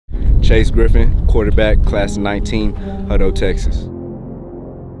Chase Griffin, quarterback, class of 19, Hutto, Texas.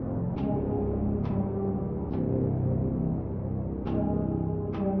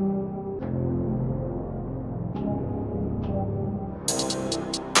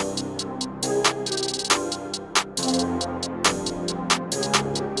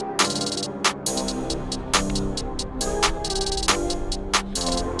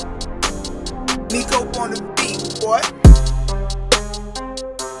 Nico on the beat, boy.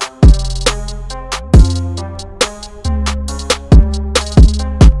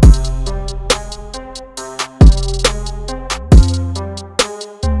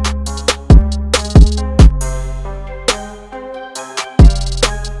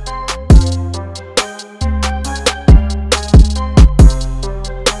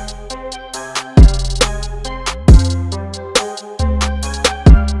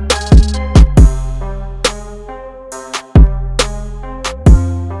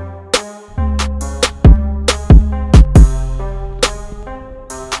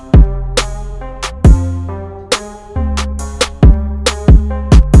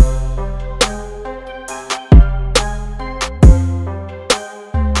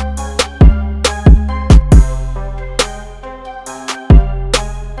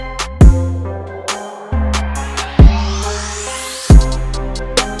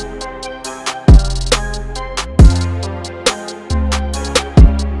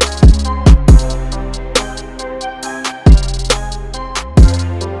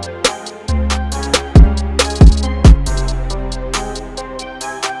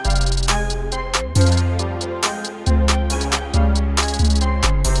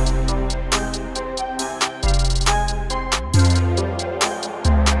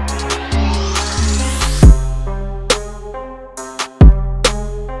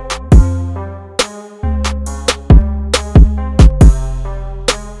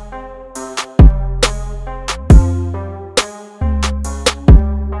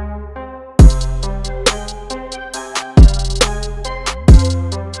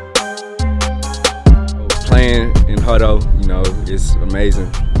 Playing in Hutto, you know, it's amazing.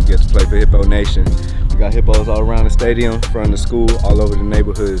 You get to play for Hippo Nation. We got hippos all around the stadium, from the school, all over the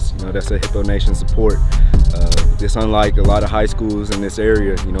neighborhoods. You know, that's a Hippo Nation support. It's unlike a lot of high schools in this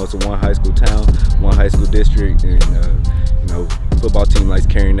area. You know, it's a one high school town, one high school district, and you know, football team likes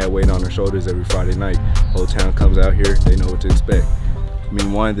carrying that weight on their shoulders every Friday night. Whole town comes out here, they know what to expect. I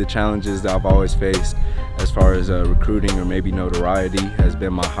mean, one of the challenges that I've always faced as far as recruiting or maybe notoriety has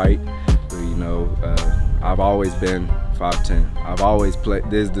been my height. You know, I've always been 5'10". I've always played,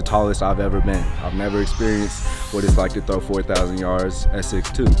 this is the tallest I've ever been. I've never experienced what it's like to throw 4,000 yards at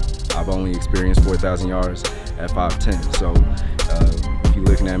 6'2". I've only experienced 4,000 yards at 5'10". So if you're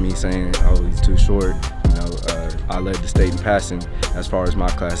looking at me saying, oh, he's too short, you know, I led the state in passing as far as my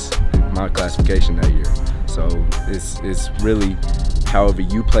classification that year. So it's really, however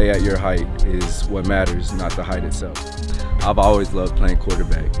you play at your height is what matters, not the height itself. I've always loved playing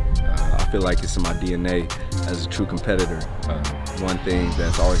quarterback. I feel like it's in my DNA as a true competitor. One thing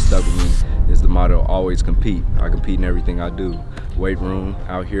that's always stuck with me is the motto, always compete. I compete in everything I do. Weight room,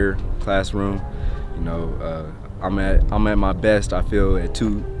 out here, classroom. You know, I'm at my best, I feel, at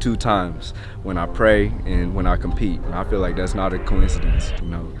two times, when I pray and when I compete. And I feel like that's not a coincidence. You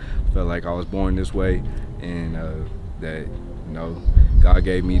know, I feel like I was born this way, and that, you know, God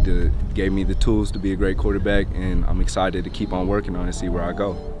gave me the tools to be a great quarterback, and I'm excited to keep on working on it and see where I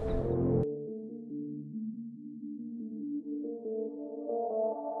go.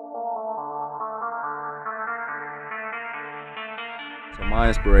 So my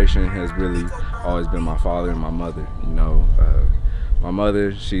inspiration has really always been my father and my mother. You know, my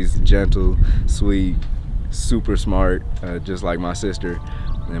mother, she's gentle, sweet, super smart, just like my sister.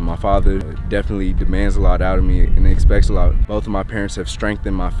 And my father definitely demands a lot out of me and expects a lot. Both of my parents have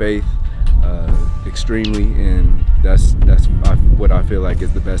strengthened my faith extremely, and that's what I feel like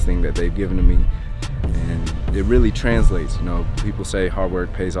is the best thing that they've given to me. And it really translates. You know, people say hard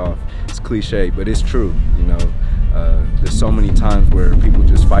work pays off. It's cliche, but it's true. You know, there's so many times where people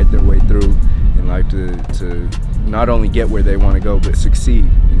just fight their way through and like to not only get where they want to go, but succeed.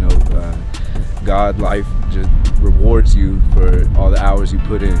 You know, God, life just rewards you for all the hours you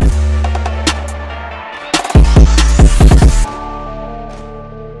put in.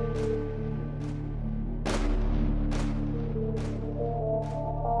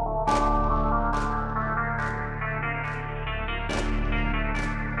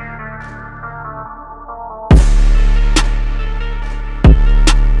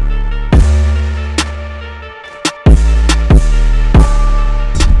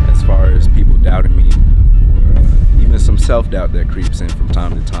 self-doubt that creeps in from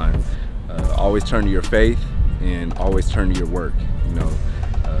time to time. Always turn to your faith and always turn to your work. You know,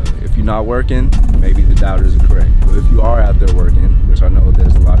 if you're not working, maybe the doubters are correct. But if you are out there working, which I know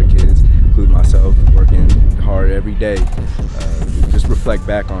there's a lot of kids, including myself, working hard every day, just reflect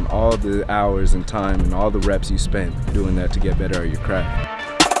back on all the hours and time and all the reps you spent doing that to get better at your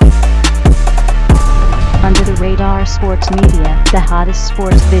craft. Under the Radar Sports Media, the hottest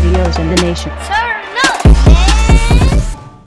sports videos in the nation.